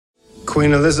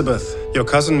Queen Elizabeth, your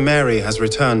cousin Mary has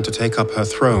returned to take up her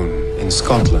throne in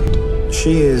Scotland.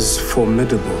 She is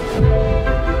formidable.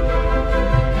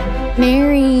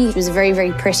 Mary was very,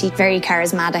 very pretty, very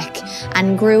charismatic,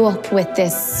 and grew up with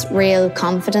this real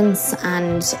confidence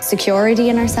and security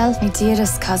in herself. My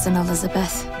dearest cousin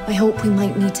Elizabeth, I hope we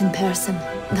might meet in person,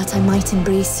 that I might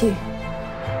embrace you.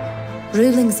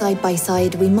 Ruling side by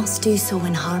side, we must do so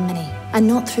in harmony, and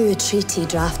not through a treaty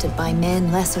drafted by men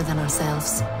lesser than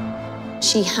ourselves.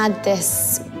 She had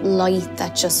this light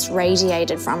that just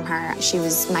radiated from her. She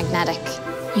was magnetic.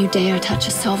 You dare touch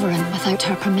a sovereign without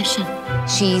her permission.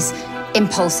 She's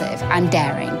impulsive and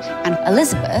daring. And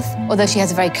Elizabeth, although she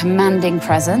has a very commanding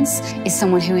presence, is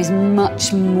someone who is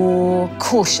much more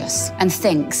cautious and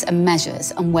thinks and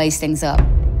measures and weighs things up.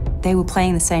 They were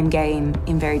playing the same game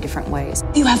in very different ways.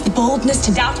 You have the boldness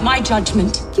to doubt my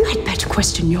judgment. You had better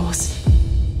question yours.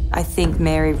 I think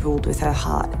Mary ruled with her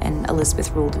heart and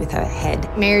Elizabeth ruled with her head.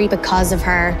 Mary, because of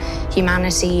her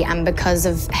humanity and because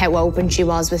of how open she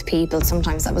was with people,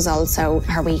 sometimes that was also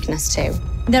her weakness too.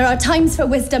 There are times for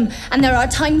wisdom and there are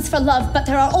times for love, but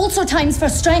there are also times for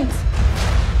strength.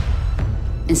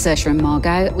 In Saoirse and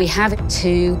Margot, we have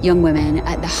two young women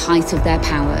at the height of their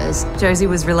powers. Josie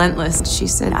was relentless. She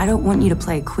said, I don't want you to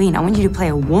play a queen, I want you to play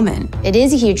a woman. It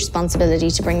is a huge responsibility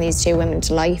to bring these two women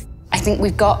to life. I think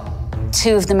we've got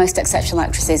two of the most exceptional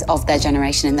actresses of their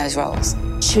generation in those roles.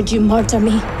 Should you murder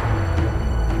me,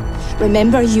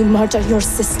 remember you murder your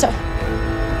sister.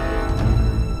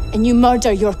 And you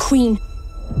murder your queen.